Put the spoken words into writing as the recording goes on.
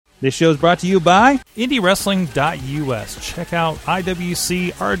This show is brought to you by IndyWrestling.us. Check out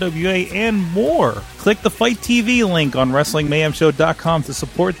IWC, RWA, and more. Click the Fight TV link on WrestlingMayhemShow.com to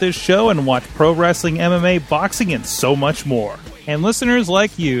support this show and watch pro wrestling, MMA, boxing, and so much more. And listeners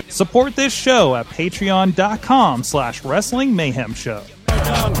like you, support this show at Patreon.com/WrestlingMayhemShow.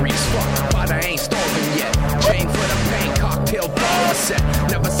 Hungry as fuck, but I ain't starving yet. Chain for the pain, cocktail bar set.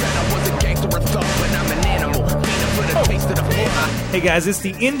 Never said I was a gangster or thug, but I'm an animal. Peanut for the taste of the floor. Hey guys, it's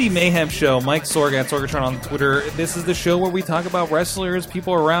the Indy Mayhem Show. Mike Sorg at Sorgatron on Twitter. This is the show where we talk about wrestlers,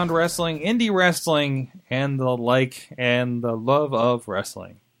 people around wrestling, indie wrestling, and the like, and the love of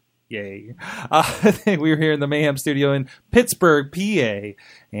wrestling. Yay. We're here in the Mayhem studio in Pittsburgh, PA.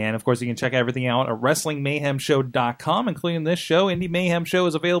 And, of course, you can check everything out at WrestlingMayhemShow.com, including this show. Indie Mayhem Show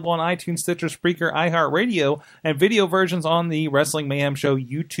is available on iTunes, Stitcher, Spreaker, iHeartRadio, and video versions on the Wrestling Mayhem Show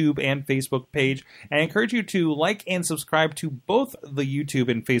YouTube and Facebook page. And I encourage you to like and subscribe to both the YouTube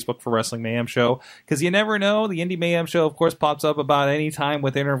and Facebook for Wrestling Mayhem Show, because you never know. The Indie Mayhem Show, of course, pops up about any time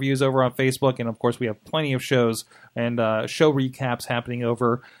with interviews over on Facebook. And, of course, we have plenty of shows and show recaps happening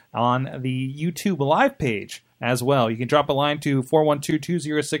over on the YouTube live page as well. You can drop a line to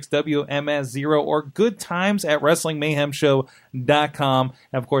 412-206-WMS0 or goodtimes at WrestlingMayhemShow.com.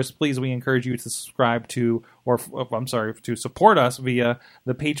 And of course, please, we encourage you to subscribe to, to support us via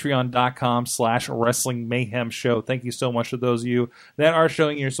the Patreon.com/Wrestling Mayhem Show. Thank you so much to those of you that are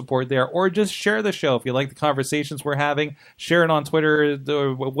showing your support there, or just share the show. If you like the conversations we're having, share it on Twitter,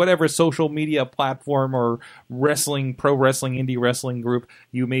 or whatever social media platform or wrestling, pro wrestling, indie wrestling group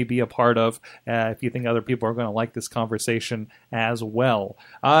you may be a part of, if you think other people are going to like this conversation as well.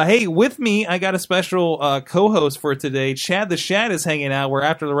 Hey, with me, I got a special co-host for today. Chad the Shad is hanging out. We're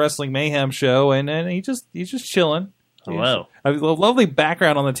after the Wrestling Mayhem Show, and he's just chilling. Hello. A lovely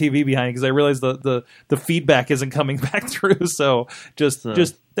background on the TV behind you, because I realized the feedback isn't coming back through. So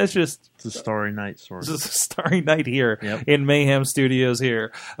that's just it's a starry night, sort of. It's a starry night here Yep. in Mayhem Studios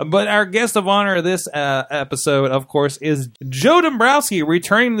here. But our guest of honor this episode, of course, is Joe Dombrowski,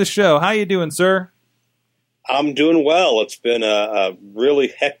 returning to the show. How you doing, sir? I'm doing well. It's been a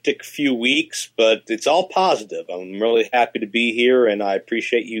really hectic few weeks, but it's all positive. I'm really happy to be here, and I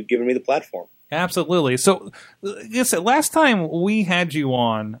appreciate you giving me the platform. Absolutely. So, last time we had you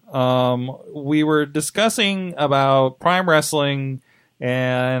on, we were discussing about Prime Wrestling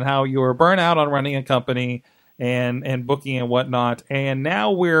and how you were burnt out on running a company and booking and whatnot. And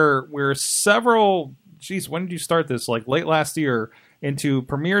now we're several. Geez, when did you start this? Like late last year. Into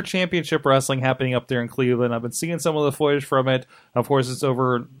Premier Championship Wrestling happening up there in Cleveland. I've been seeing some of the footage from it. Of course, it's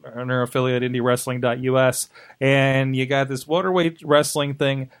over on our affiliate, IndyWrestling.us. And you got this welterweight wrestling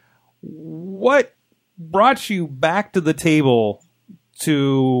thing. What brought you back to the table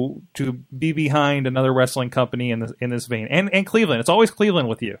to be behind another wrestling company in this vein? And Cleveland. It's always Cleveland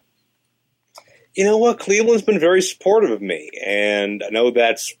with you. You know what? Cleveland's been very supportive of me, and I know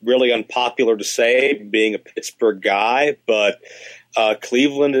that's really unpopular to say, being a Pittsburgh guy, but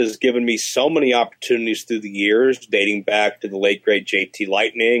Cleveland has given me so many opportunities through the years, dating back to the late, great JT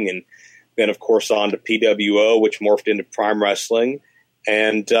Lightning, and then, of course, on to PWO, which morphed into Prime Wrestling,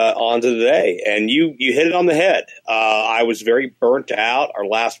 and on to today. And you hit it on the head. I was very burnt out. Our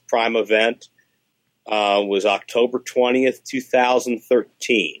last Prime event was October 20th,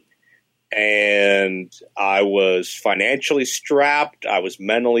 2013. And I was financially strapped. I was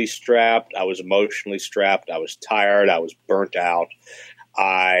mentally strapped. I was emotionally strapped. I was tired. I was burnt out.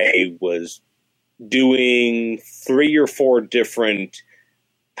 I was doing 3 or 4 different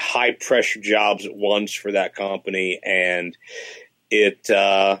high-pressure jobs at once for that company, and it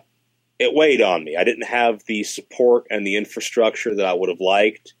weighed on me. I didn't have the support and the infrastructure that I would have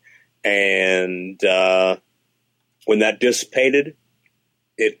liked, and when that dissipated,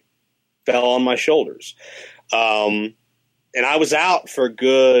 it fell on my shoulders. And I was out for a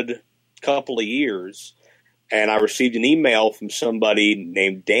good couple of years, and I received an email from somebody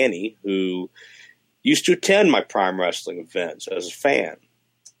named Danny who used to attend my Prime Wrestling events as a fan.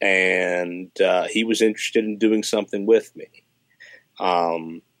 And he was interested in doing something with me.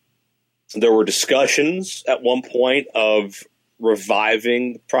 There were discussions at one point of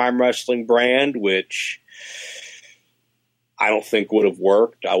reviving the Prime Wrestling brand, which I don't think would have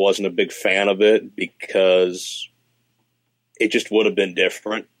worked. I wasn't a big fan of it because it just would have been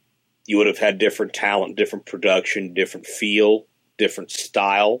different. You would have had different talent, different production, different feel, different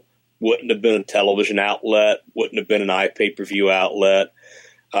style. Wouldn't have been a television outlet. Wouldn't have been an iPay-per-view outlet.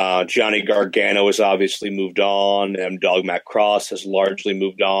 Johnny Gargano has obviously moved on. M-Dog Matt Cross has largely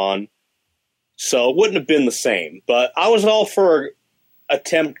moved on. So it wouldn't have been the same. But I was all for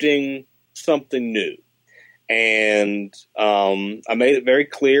attempting something new. And I made it very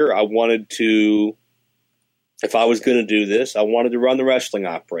clear I wanted to, if I was going to do this, I wanted to run the wrestling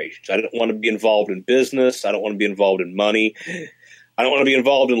operations. I didn't want to be involved in business. I don't want to be involved in money. I don't want to be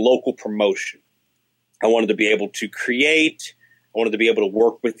involved in local promotion. I wanted to be able to create. I wanted to be able to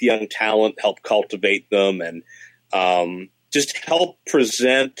work with young talent, help cultivate them, and just help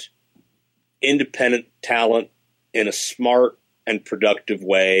present independent talent in a smart and productive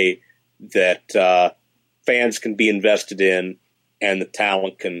way that fans can be invested in and the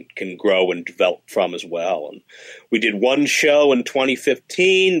talent can grow and develop from as well. And we did one show in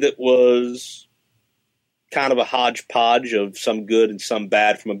 2015 that was kind of a hodgepodge of some good and some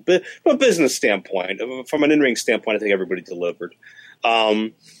bad from a business standpoint. From an in-ring standpoint, I think everybody delivered.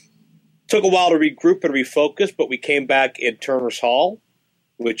 Took a while to regroup and refocus, but we came back at Turner's Hall,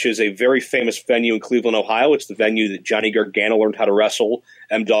 which is a very famous venue in Cleveland, Ohio. It's the venue that Johnny Gargano learned how to wrestle.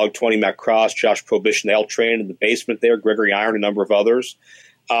 M-Dog, 20 Matt Cross, Josh Prohibition, they all trained in the basement there. Gregory Iron, a number of others.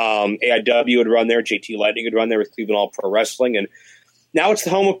 AIW had run there. JT Lightning had run there with Cleveland All Pro Wrestling. And now it's the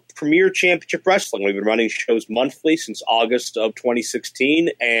home of Premier Championship Wrestling. We've been running shows monthly since August of 2016.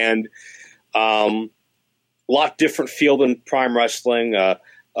 And a lot different feel than Prime Wrestling.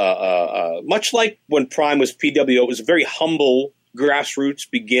 Much like when Prime was PWO, it was a very humble grassroots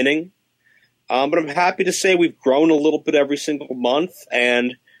beginning. But I'm happy to say we've grown a little bit every single month.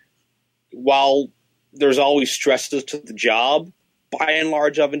 And while there's always stresses to the job, by and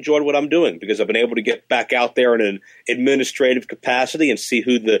large, I've enjoyed what I'm doing because I've been able to get back out there in an administrative capacity and see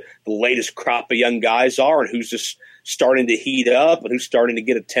who the latest crop of young guys are and who's just starting to heat up and who's starting to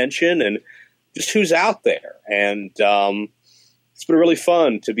get attention and just who's out there. And it's been really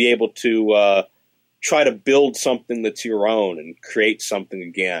fun to be able to try to build something that's your own and create something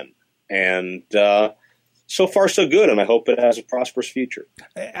again. And so far, so good, and I hope it has a prosperous future.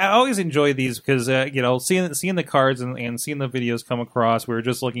 I always enjoy these because, seeing the cards and seeing the videos come across. We were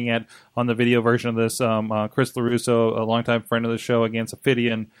just looking at, on the video version of this, Chris LaRusso, a longtime friend of the show, against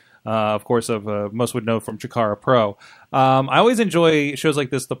Ophidian, of course, most would know from Chikara Pro. I always enjoy shows like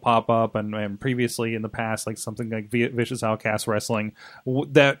this to pop up, and previously in the past, like something like Vicious Outcast Wrestling,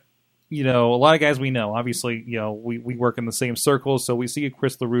 that, a lot of guys we know, obviously, we work in the same circles, so we see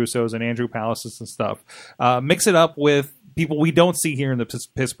Chris LaRusso's and Andrew Palaces and stuff. Mix it up with people we don't see here in the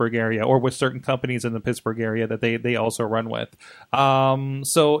Pittsburgh area, or with certain companies in the Pittsburgh area that they also run with.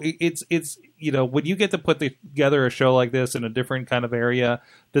 So it's when you get to put together a show like this in a different kind of area,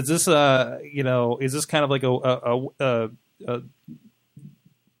 does this is this kind of like I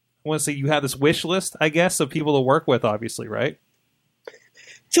want to say you have this wish list, I guess, of people to work with, obviously, right?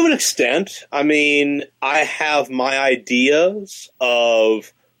 To an extent. I mean, I have my ideas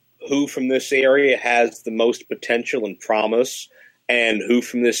of who from this area has the most potential and promise, and who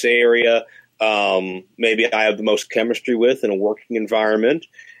from this area maybe I have the most chemistry with in a working environment,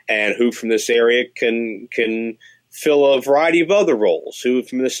 and who from this area can fill a variety of other roles, who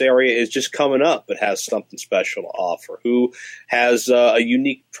from this area is just coming up but has something special to offer, who has a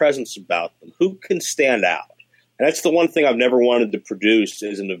unique presence about them, who can stand out. And that's the one thing I've never wanted to produce,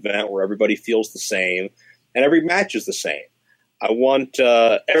 is an event where everybody feels the same and every match is the same. I want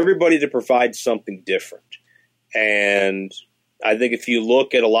everybody to provide something different. And I think if you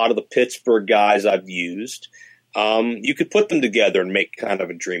look at a lot of the Pittsburgh guys I've used, you could put them together and make kind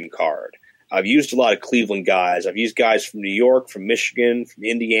of a dream card. I've used a lot of Cleveland guys. I've used guys from New York, from Michigan, from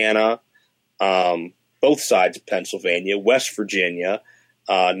Indiana, both sides of Pennsylvania, West Virginia,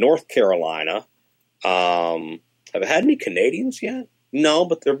 North Carolina. Have I had any Canadians yet? No,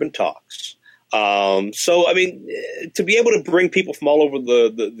 but there have been talks. So, I mean, to be able to bring people from all over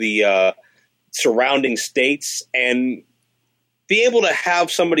the surrounding states and be able to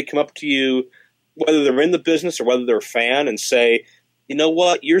have somebody come up to you, whether they're in the business or whether they're a fan, and say, you know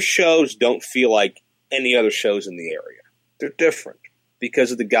what, your shows don't feel like any other shows in the area. They're different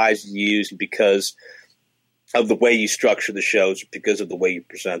because of the guys you use, and because of the way you structure the shows, because of the way you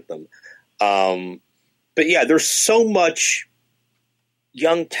present them. But yeah, there's so much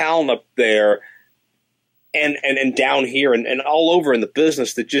young talent up there and down here and all over in the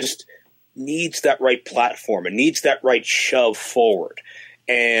business that just needs that right platform and needs that right shove forward.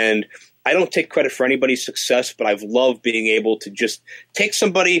 And I don't take credit for anybody's success, but I've loved being able to just take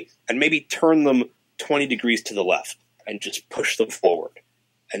somebody and maybe turn them 20 degrees to the left and just push them forward.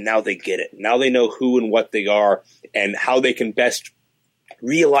 And now they get it. Now they know who and what they are and how they can best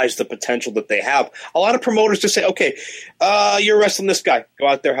realize the potential that they have. A lot of promoters just say, okay, you're wrestling this guy. Go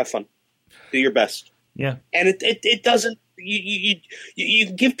out there, have fun. Do your best. Yeah. And it doesn't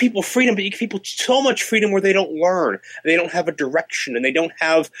you give people freedom, but you give people so much freedom where they don't learn, and they don't have a direction, and they don't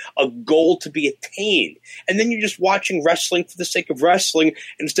have a goal to be attained. And then you're just watching wrestling for the sake of wrestling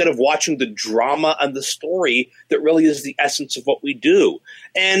instead of watching the drama and the story that really is the essence of what we do.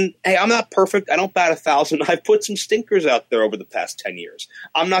 And hey, I'm not perfect. I don't bat 1,000. I've put some stinkers out there over the past 10 years.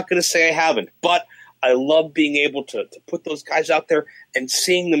 I'm not going to say I haven't, but I love being able to put those guys out there and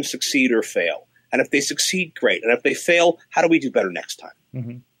seeing them succeed or fail. And if they succeed, great. And if they fail, how do we do better next time?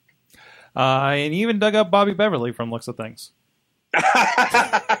 Mm-hmm. And you even dug up Bobby Beverly from looks of things.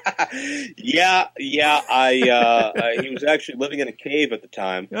 Yeah. He was actually living in a cave at the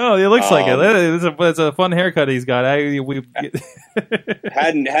time. Oh, it looks like it. It's a fun haircut he's got.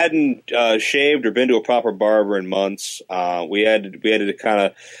 Hadn't shaved or been to a proper barber in months. We had to kind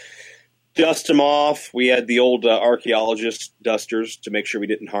of dust him off. We had the old archaeologist dusters to make sure we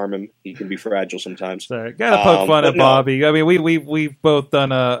didn't harm him. He can be fragile sometimes. Sorry, gotta poke fun at Bobby. I mean, we've both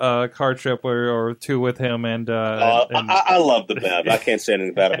done a car trip or two with him, and I love the Bev. I can't say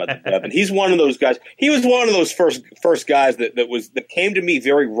anything bad about the Bev. And he's one of those guys. He was one of those first guys that came to me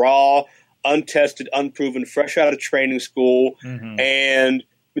very raw, untested, unproven, fresh out of training school. Mm-hmm. And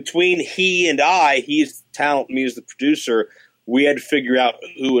between he and he's the talent, me as the producer. We had to figure out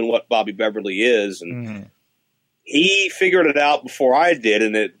who and what Bobby Beverly is, and he figured it out before I did,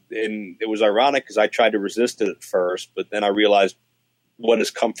 and it was ironic because I tried to resist it at first, but then I realized what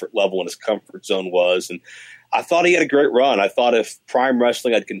his comfort level and his comfort zone was, and I thought he had a great run. I thought if Prime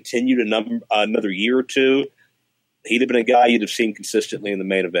Wrestling had continued another year or two, he'd have been a guy you'd have seen consistently in the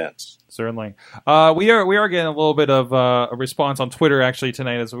main events. Certainly. We are getting a little bit of a response on Twitter actually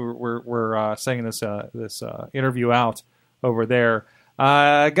tonight as we're sending this interview out over there.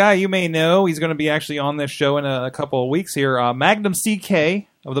 A guy you may know, he's going to be actually on this show in a couple of weeks here. Magnum CK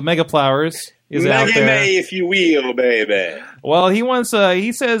of the Mega Plowers is out there. If you will, baby. Well,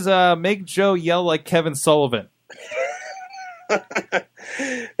 he says, make Joe yell like Kevin Sullivan.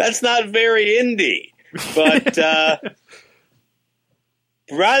 That's not very Indy, but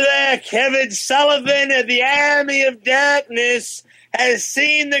brother Kevin Sullivan of the Army of Darkness has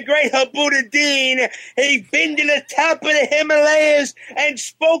seen the great Habuda Dean. He's been to the top of the Himalayas and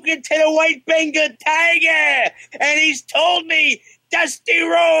spoken to the White Bengal Tiger. And he's told me, Dusty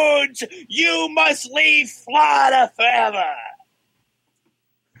Rhodes, you must leave Florida forever.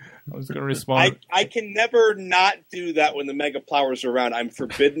 I was going to respond. I can never not do that when the Mega Plowers are around. I'm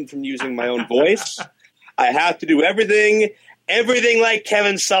forbidden from using my own voice. I have to do everything like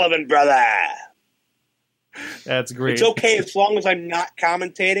Kevin Sullivan, brother. That's great. It's okay as long as I'm not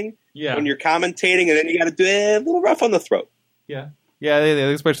commentating. Yeah. When you're commentating, and then you got to do it a little rough on the throat. Yeah. Yeah,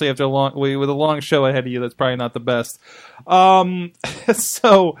 especially after with a long show ahead of you, that's probably not the best.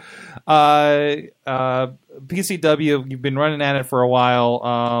 PCW, you've been running at it for a while,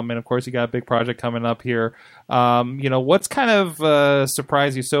 and of course you got a big project coming up here. What's kind of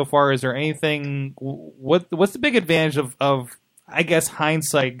surprised you so far? Is there anything? What's the big advantage of I guess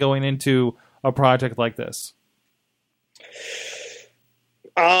hindsight going into a project like this?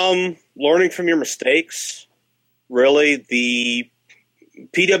 Learning from your mistakes. Really, the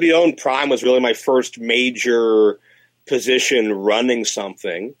PWO and Prime was really my first major position running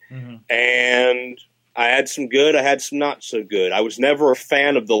something. Mm-hmm. And I had some good, I had some not so good. I was never a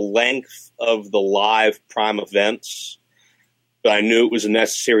fan of the length of the live Prime events, but I knew it was a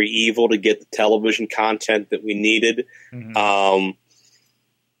necessary evil to get the television content that we needed. Mm-hmm.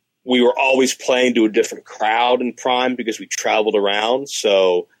 We were always playing to a different crowd in Prime because we traveled around.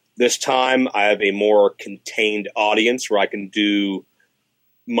 So this time I have a more contained audience where I can do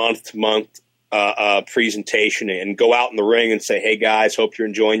month-to-month presentation and go out in the ring and say, hey, guys, hope you're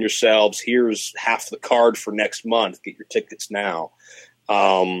enjoying yourselves. Here's half the card for next month. Get your tickets now.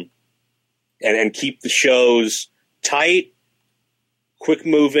 And keep the shows tight,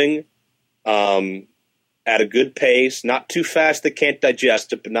 quick-moving, at a good pace, not too fast they can't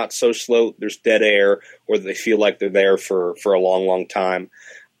digest it, but not so slow there's dead air or they feel like they're there for a long, long time.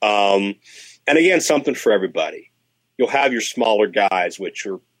 And again, something for everybody. You'll have your smaller guys, which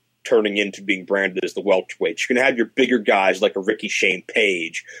are turning into being branded as the welterweights. You're going to have your bigger guys like a Ricky Shane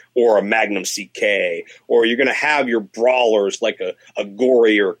Page or a Magnum CK, or you're going to have your brawlers like a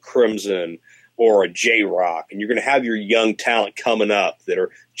Gory or a Crimson or a J-Rock, and you're going to have your young talent coming up that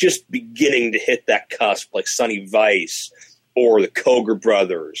are just beginning to hit that cusp like Sonny Vice or the Koger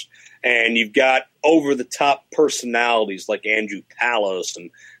brothers. And you've got over-the-top personalities like Andrew Palos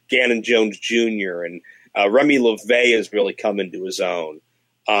and Gannon Jones Jr., and Remy LeVay has really come into his own.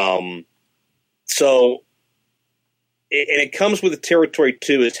 So it comes with the territory,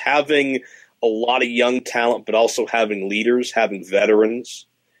 too, is having a lot of young talent, but also having leaders, having veterans,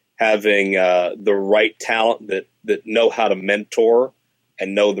 having the right talent that know how to mentor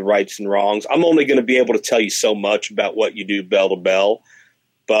and know the rights and wrongs. I'm only going to be able to tell you so much about what you do bell to bell,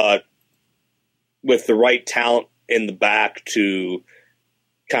 but with the right talent in the back to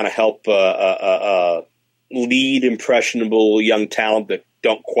kind of help lead impressionable young talent that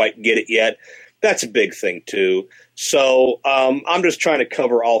don't quite get it yet, that's a big thing too. So I'm just trying to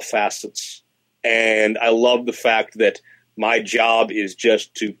cover all facets, and I love the fact that my job is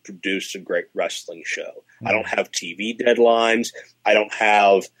just to produce a great wrestling show. I don't have TV deadlines. I don't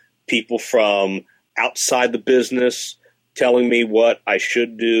have people from outside the business telling me what I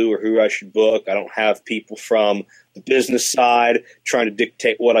should do or who I should book. I don't have people from the business side trying to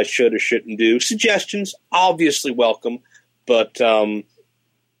dictate what I should or shouldn't do. Suggestions, obviously welcome, but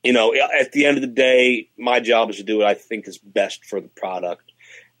you know, at the end of the day, my job is to do what I think is best for the product,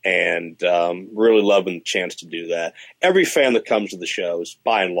 and really loving the chance to do that. Every fan that comes to the shows,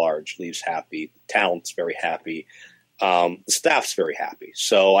 by and large, leaves happy. The talent's very happy. The staff's very happy.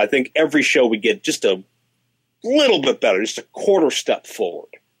 So I think every show we get just a little bit better, just a quarter step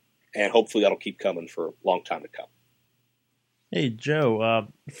forward, and hopefully that'll keep coming for a long time to come. Hey, Joe,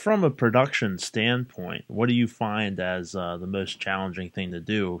 from a production standpoint, what do you find as the most challenging thing to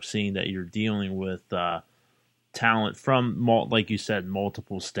do, seeing that you're dealing with talent from, like you said,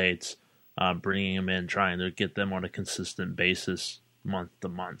 multiple states, bringing them in, trying to get them on a consistent basis month to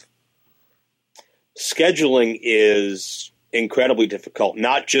month? Scheduling is incredibly difficult,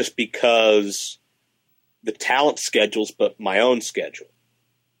 not just because the talent schedules, but my own schedule.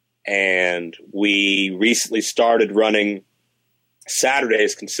 And we recently started running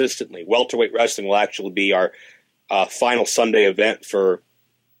Saturdays consistently. Welterweight wrestling will actually be our final Sunday event for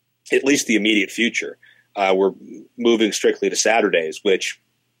at least the immediate future. We're moving strictly to Saturdays, which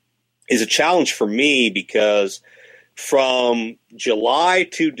is a challenge for me because from July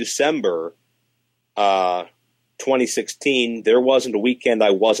to December 2016, there wasn't a weekend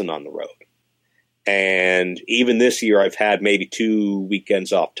I wasn't on the road. And even this year, I've had maybe 2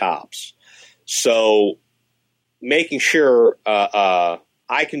 weekends off tops. So making sure I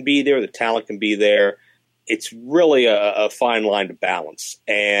can be there, the talent can be there, it's really a fine line to balance.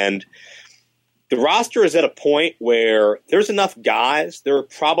 And the roster is at a point where there's enough guys. There are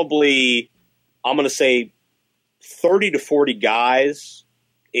probably, I'm going to say, 30 to 40 guys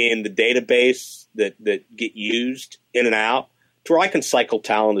in the database that get used in and out to where I can cycle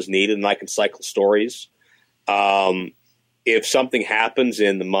talent as needed and I can cycle stories. If something happens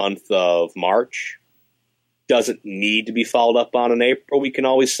in the month of March, doesn't need to be followed up on in April, we can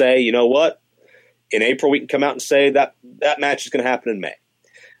always say, you know what? In April, we can come out and say that match is going to happen in May.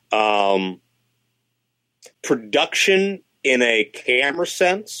 Production in a camera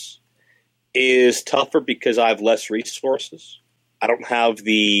sense is tougher because I have less resources. I don't have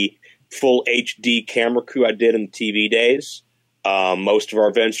the full HD camera crew I did in the TV days. Most of our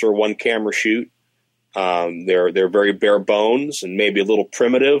events are one camera shoot. They're very bare bones and maybe a little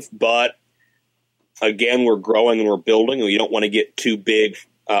primitive, but again, we're growing and we're building, and you don't want to get too big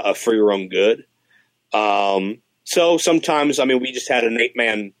for your own good. So sometimes, I mean, we just had an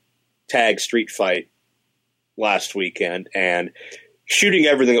 8-man tag street fight last weekend, and shooting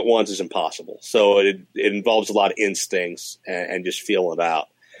everything at once is impossible. So it involves a lot of instincts and just feeling it out.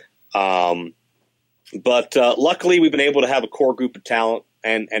 But luckily, we've been able to have a core group of talent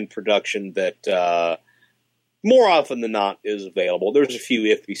and production that more often than not is available. There's a few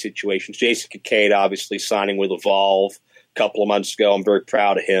iffy situations. Jason Kincaid obviously signing with Evolve a couple of months ago. I'm very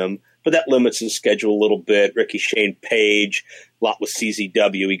proud of him, but that limits his schedule a little bit. Ricky Shane Page, a lot with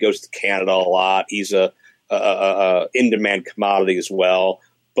CZW. He goes to Canada a lot. He's a in-demand commodity as well.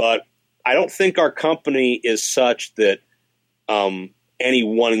 But I don't think our company is such that any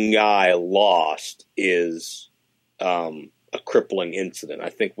one guy lost is a crippling incident. I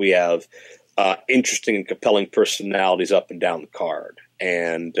think we have interesting and compelling personalities up and down the card.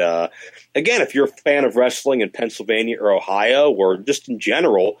 And again, if you're a fan of wrestling in Pennsylvania or Ohio or just in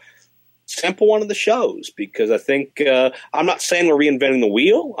general, sample one of the shows, because I think I'm not saying we're reinventing the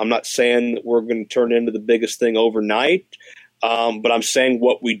wheel. I'm not saying that we're going to turn into the biggest thing overnight. But I'm saying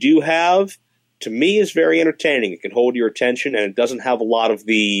what we do have, to me, is very entertaining. It can hold your attention, and it doesn't have a lot of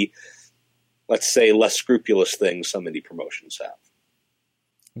the, let's say, less scrupulous things some indie promotions have.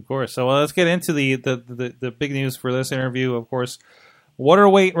 Of course. So let's get into the big news for this interview. Of course,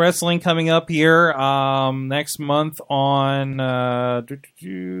 Welterweight wrestling coming up here next month on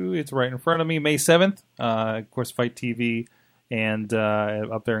it's right in front of me, May 7th. Of course, Fight TV and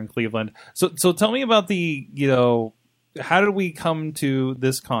up there in Cleveland. So tell me about how did we come to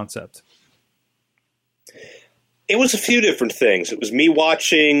this concept? It was a few different things. It was me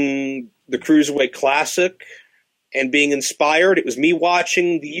watching the Cruiserweight Classic and being inspired. It was me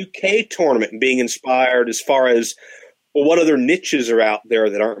watching the UK tournament and being inspired as far as, well, what other niches are out there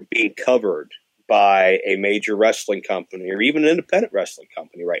that aren't being covered by a major wrestling company or even an independent wrestling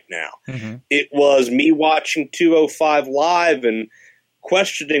company right now. Mm-hmm. It was me watching 205 Live and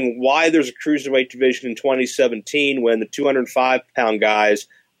questioning why there's a Cruiserweight division in 2017 when the 205-pound guys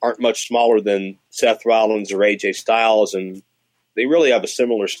aren't much smaller than Seth Rollins or AJ Styles, and they really have a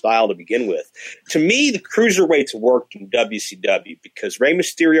similar style to begin with. To me, the Cruiserweights worked in WCW because Rey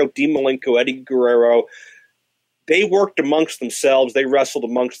Mysterio, Dean Malenko, Eddie Guerrero, they worked amongst themselves, they wrestled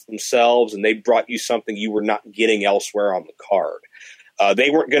amongst themselves, and they brought you something you were not getting elsewhere on the card. They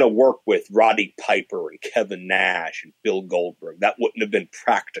weren't going to work with Roddy Piper and Kevin Nash and Bill Goldberg. That wouldn't have been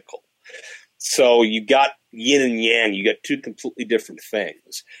practical. So you got yin and yang. You got two completely different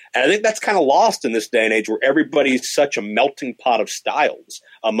things. And I think that's kind of lost in this day and age where everybody's such a melting pot of styles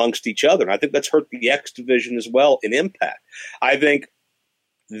amongst each other. And I think that's hurt the X division as well in Impact. I think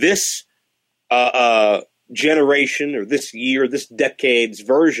this generation or this year, this decade's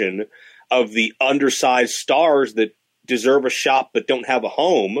version of the undersized stars that deserve a shot but don't have a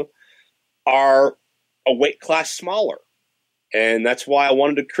home are a weight class smaller. And that's why I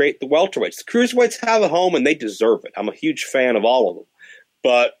wanted to create the welterweights. The cruiserweights have a home and they deserve it. I'm a huge fan of all of them.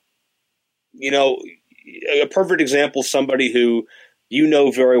 But, you know, a perfect example, somebody who you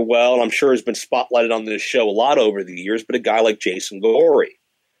know very well, and I'm sure has been spotlighted on this show a lot over the years, but a guy like Jason Gorey,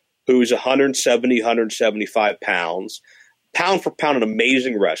 who's 170, 175 pounds, pound for pound, an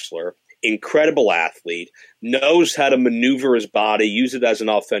amazing wrestler, incredible athlete, knows how to maneuver his body, use it as an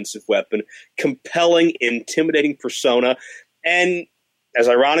offensive weapon, compelling, intimidating persona. And as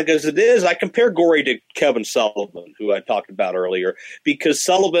ironic as it is, I compare Gorey to Kevin Sullivan, who I talked about earlier, because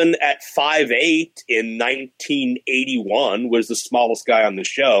Sullivan at 5'8" in 1981 was the smallest guy on the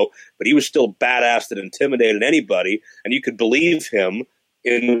show, but he was still badass that intimidated anybody, and you could believe him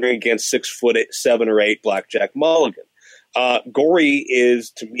in the ring against 6'7" or 8" Blackjack Mulligan. Gorey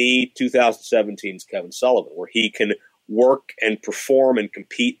is, to me, 2017's Kevin Sullivan, where he can work and perform and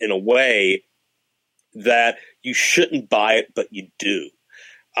compete in a way that you shouldn't buy it, but you do.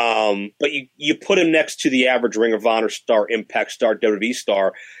 But you put him next to the average Ring of Honor star, Impact star, WWE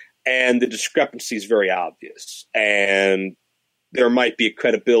star, and the discrepancy is very obvious. And there might be a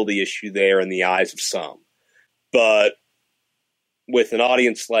credibility issue there in the eyes of some. But with an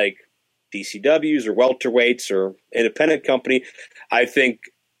audience like DCWs or welterweights or independent company, I think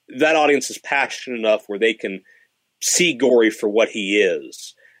that audience is passionate enough where they can see Gorey for what he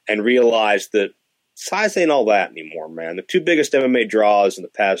is and realize that size ain't all that anymore, man. The two biggest MMA draws in the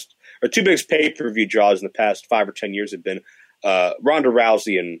past, or two biggest pay-per-view draws in the past 5 or 10 years have been Ronda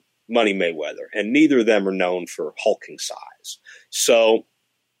Rousey and Money Mayweather, and neither of them are known for hulking size. So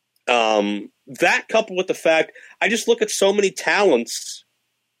that coupled with the fact, I just look at so many talents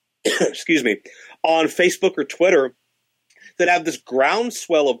excuse me, on Facebook or Twitter that have this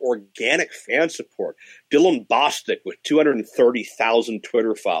groundswell of organic fan support. Dylan Bostic with 230,000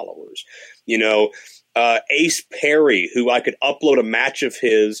 Twitter followers. You know, Ace Perry, who I could upload a match of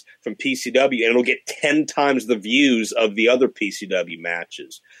his from PCW and it'll get 10 times the views of the other PCW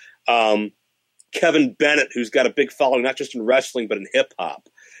matches. Kevin Bennett, who's got a big following, not just in wrestling, but in hip hop.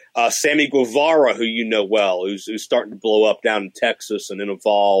 Sammy Guevara, who you know well, who's starting to blow up down in Texas and in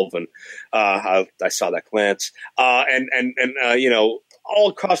Evolve, and I saw that glance, and you know, all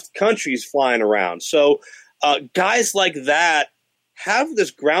across the country he's flying around. So guys like that have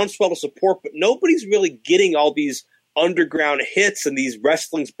this groundswell of support, but nobody's really getting all these underground hits and these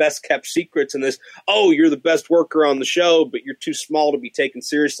wrestling's best kept secrets and this, oh, you're the best worker on the show, but you're too small to be taken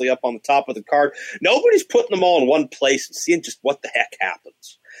seriously up on the top of the card. Nobody's putting them all in one place and seeing just what the heck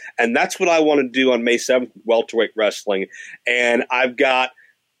happens. And that's what I want to do on May 7th with Welterweight Wrestling. And I've got,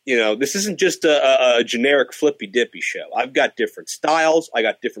 you know, this isn't just a generic flippy-dippy show. I've got different styles. I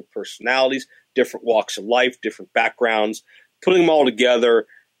got different personalities, different walks of life, different backgrounds, putting them all together.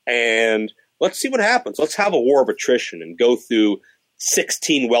 And let's see what happens. Let's have a war of attrition and go through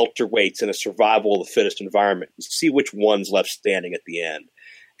 16 welterweights in a survival of the fittest environment and see which one's left standing at the end.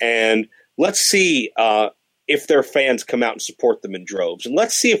 And let's see if their fans come out and support them in droves. And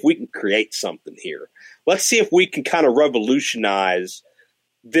let's see if we can create something here. Let's see if we can kind of revolutionize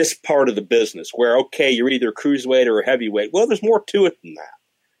this part of the business where, okay, you're either a cruiserweight or a heavyweight. Well, there's more to it than that.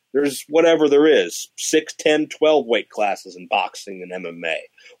 There's whatever there is, 6, 10, 12 weight classes in boxing and MMA.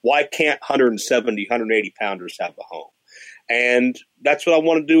 Why can't 170, 180 pounders have a home? And that's what I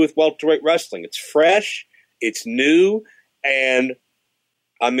want to do with welterweight wrestling. It's fresh, it's new, and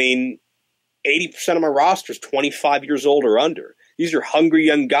I mean, 80% of my roster is 25 years old or under. These are hungry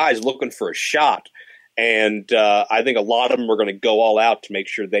young guys looking for a shot. And I think a lot of them are going to go all out to make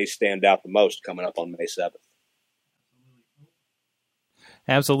sure they stand out the most coming up on May 7th.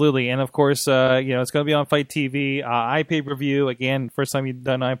 Absolutely. And of course, it's going to be on Fight TV, iPay-per-view. Again, first time you've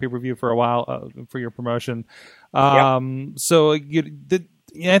done iPay-per-view for a while for your promotion. So I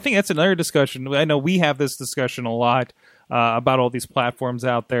think that's another discussion. I know we have this discussion a lot about all these platforms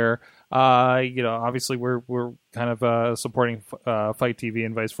out there. Obviously we're kind of supporting Fight TV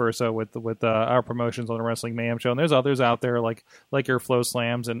and vice versa with our promotions on the Wrestling Mayhem show. And there's others out there like your Flow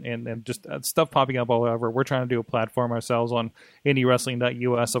Slams and just stuff popping up all over. We're trying to do a platform ourselves on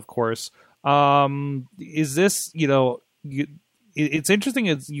IndieWrestling.us, of course. Is this, it's interesting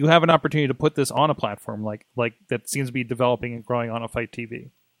as you have an opportunity to put this on a platform like that seems to be developing and growing on a Fight TV.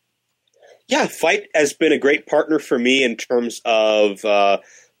 Yeah, Fight has been a great partner for me in terms of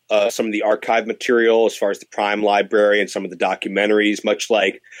some of the archive material as far as the Prime library and some of the documentaries, much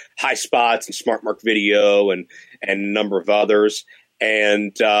like High Spots and Smart Mark Video and a number of others.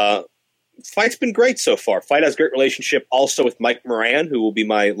 And Fight's been great so far. Fight has a great relationship also with Mike Moran, who will be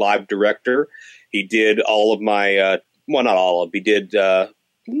my live director. He did all of my, not all of, he did a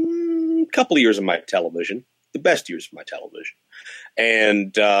couple of years of my television, the best years of my television.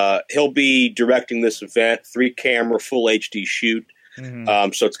 And he'll be directing this event, 3-camera, full HD shoot.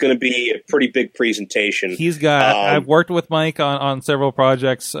 Mm-hmm. So it's going to be a pretty big presentation. He's got. I've worked with Mike on several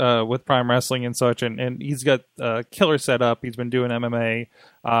projects with Prime Wrestling and such, and he's got a killer setup. He's been doing MMA,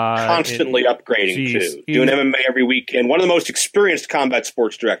 constantly upgrading too. Doing MMA every weekend. One of the most experienced combat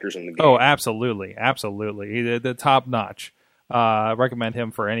sports directors in the game. Oh, absolutely. The top notch. Recommend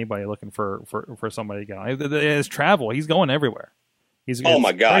him for anybody looking for somebody to go. His travel, he's going everywhere. Oh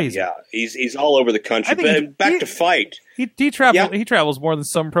my God! Crazy. Yeah, he's all over the country. But back to Fight, he travels more than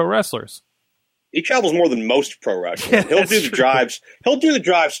some pro wrestlers. He travels more than most pro wrestlers. Yeah, he'll do the drives. He'll do the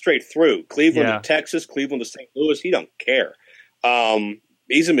drive straight through Cleveland to Texas, Cleveland to St. Louis. He don't care.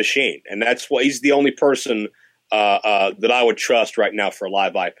 He's a machine, and that's why he's the only person that I would trust right now for a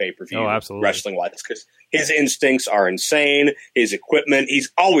live pay-per-view. Oh, absolutely. Wrestling wise, because his instincts are insane. His equipment,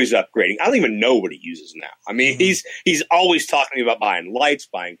 he's always upgrading. I don't even know what he uses now. I mean, he's always talking to me about buying lights,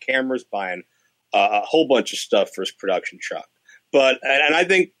 buying cameras, buying a whole bunch of stuff for his production truck. But and I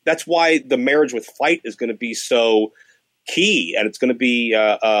think that's why the marriage with Fight is going to be so key, and it's going to be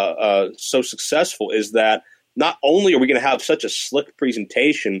so successful. Is that not only are we going to have such a slick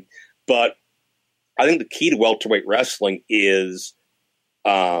presentation, but I think the key to welterweight wrestling is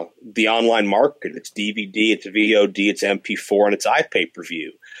the online market. It's DVD, it's VOD, it's MP4, and it's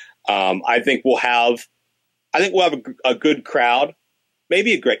iPay-per-view. I think we'll have a good crowd,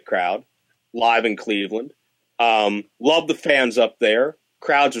 maybe a great crowd, live in Cleveland. Love the fans up there.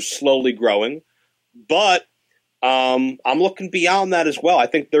 Crowds are slowly growing, but I'm looking beyond that as well. I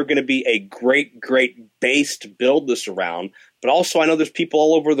think they're going to be a great base to build this around. But also, I know there's people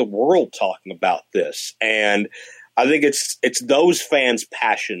all over the world talking about this, and I think it's those fans'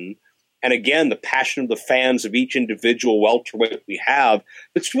 passion, and again, the passion of the fans of each individual welterweight we have,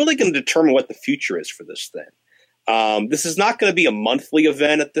 that's really going to determine what the future is for this thing. This is not going to be a monthly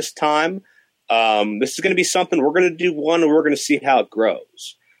event at this time. This is going to be something we're going to do one, and we're going to see how it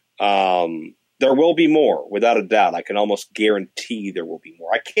grows. There will be more, without a doubt. I can almost guarantee there will be more.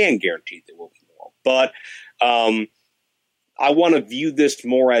 I can guarantee there will be more, but I want to view this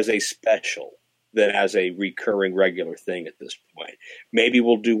more as a special than as a recurring regular thing at this point. Maybe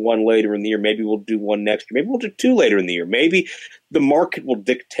we'll do one later in the year. Maybe we'll do one next year. Maybe we'll do two later in the year. Maybe the market will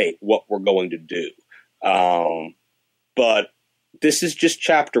dictate what we're going to do. But this is just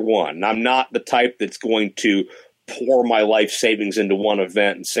chapter one. I'm not the type that's going to pour my life savings into one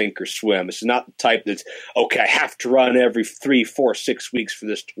event and sink or swim. It's not the type that's, okay, I have to run every 3, 4, 6 weeks for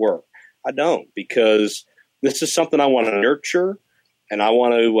this to work. I don't, because this is something I want to nurture and I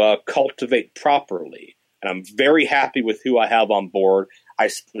want to cultivate properly. And I'm very happy with who I have on board. I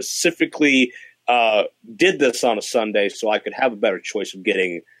specifically did this on a Sunday so I could have a better choice of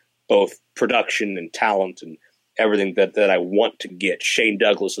getting both production and talent and everything that I want to get. Shane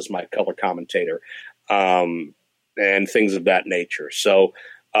Douglas is my color commentator, and things of that nature. So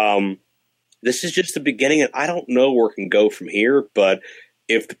this is just the beginning, and I don't know where it can go from here, but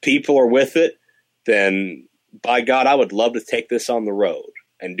if the people are with it, then by God, I would love to take this on the road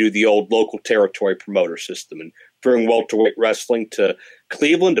and do the old local territory promoter system and bring welterweight wrestling to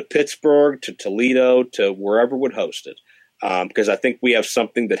Cleveland, to Pittsburgh, to Toledo, to wherever would host it. Because I think we have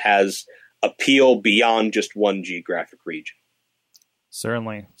something that has appeal beyond just one geographic region.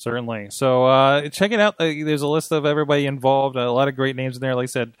 Certainly. So check it out. There's a list of everybody involved. A lot of great names in there. Like I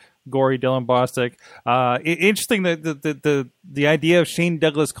said, Gory, Dylan Bostic. Interesting the idea of Shane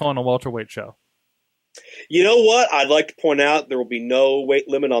Douglas calling a welterweight show. You know what? I'd like to point out there will be no weight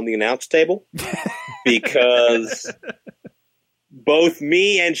limit on the announce table because both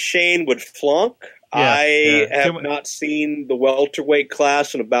me and Shane would flunk. I have not seen the welterweight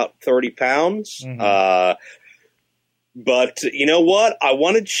class in about 30 pounds. Mm-hmm. But you know what? I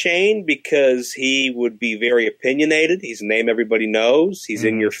wanted Shane because he would be very opinionated. He's a name everybody knows. He's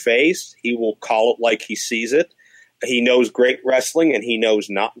in your face. He will call it like he sees it. He knows great wrestling and he knows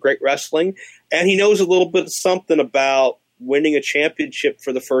not great wrestling. And he knows a little bit of something about winning a championship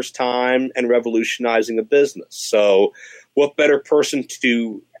for the first time and revolutionizing a business. So what better person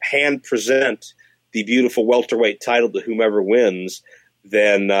to hand present the beautiful welterweight title to whomever wins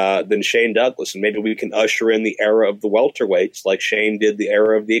than Shane Douglas, and maybe we can usher in the era of the welterweights like Shane did the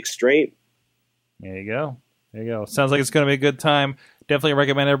era of the Extreme. There you go. Sounds like it's going to be a good time. Definitely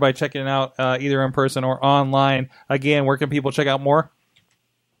recommend everybody checking it out, either in person or online. Again, where can people check out more?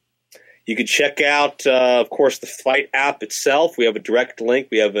 You can check out, of course, the Fight app itself. We have a direct link.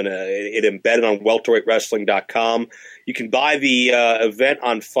 We have it embedded on welterweightwrestling.com. You can buy the event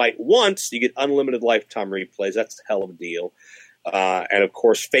on Fight once. You get unlimited lifetime replays. That's a hell of a deal. And, of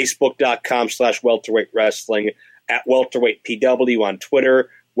course, Facebook.com/welterweight wrestling, at welterweight PW on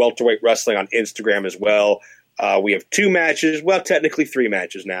Twitter, welterweight wrestling on Instagram as well. We have 2 matches, well, technically 3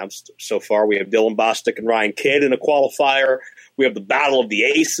 matches now so far. We have Dylan Bostic and Ryan Kidd in a qualifier. We have the Battle of the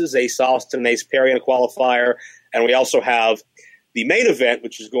Aces, Ace Austin and Ace Perry in a qualifier. And we also have the main event,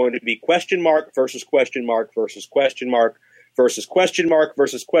 which is going to be question mark versus question mark versus question mark versus question mark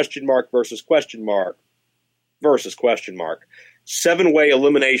versus question mark versus question mark versus question mark. 7-way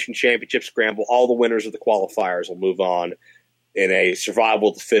elimination championship scramble. All the winners of the qualifiers will move on in a survival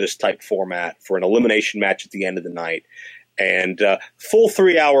of the fittest type format for an elimination match at the end of the night. And full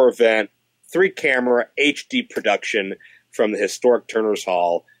 3-hour event, 3-camera HD production from the historic Turner's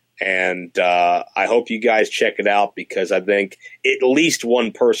Hall. And I hope you guys check it out because I think at least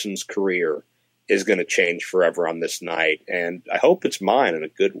one person's career is going to change forever on this night. And I hope it's mine in a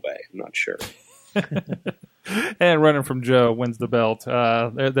good way. I'm not sure. And running from Joe wins the belt. You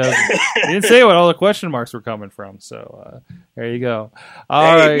didn't say what all the question marks were coming from, so there you go.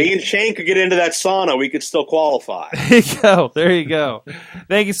 All right. Me and Shane could get into that sauna. We could still qualify. There you go.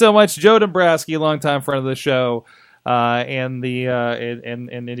 Thank you so much, Joe Dombrowski, longtime friend of the show, and the and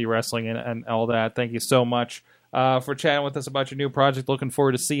indie wrestling and all that. Thank you so much for chatting with us about your new project. Looking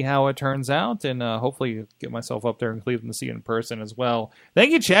forward to see how it turns out, and hopefully get myself up there in Cleveland to see it in person as well.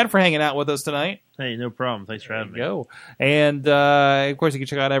 Thank you, Chad, for hanging out with us tonight. Hey, no problem. Thanks for having me. Go. And, of course, you can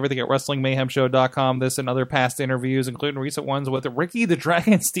check out everything at WrestlingMayhemShow.com. This and other past interviews, including recent ones with Ricky the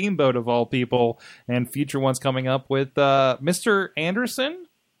Dragon Steamboat, of all people, and future ones coming up with Mr. Anderson?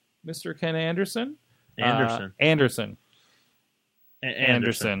 Mr. Ken Anderson? Anderson.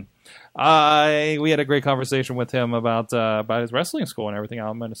 We had a great conversation with him about his wrestling school and everything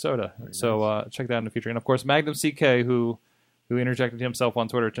out in Minnesota. Very nice. Check that out in the future. And, of course, Magnum CK, who interjected himself on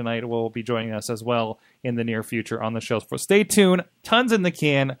Twitter tonight, will be joining us as well in the near future on the show. So stay tuned. Tons in the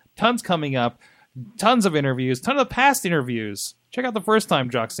can. Tons coming up. Tons of interviews. Tons of past interviews. Check out the first time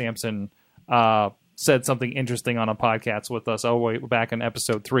Jock Sampson said something interesting on a podcast with us all the way back in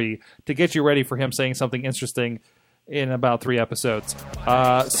episode 3 to get you ready for him saying something interesting in about 3 episodes.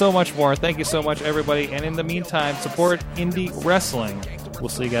 So much more. Thank you so much, everybody. And in the meantime, support indie wrestling. We'll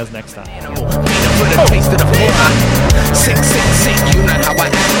see you guys next time.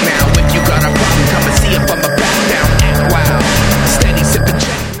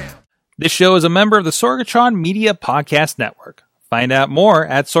 This show is a member of the Sorgatron Media Podcast Network. Find out more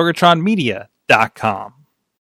at sorgatronmedia.com.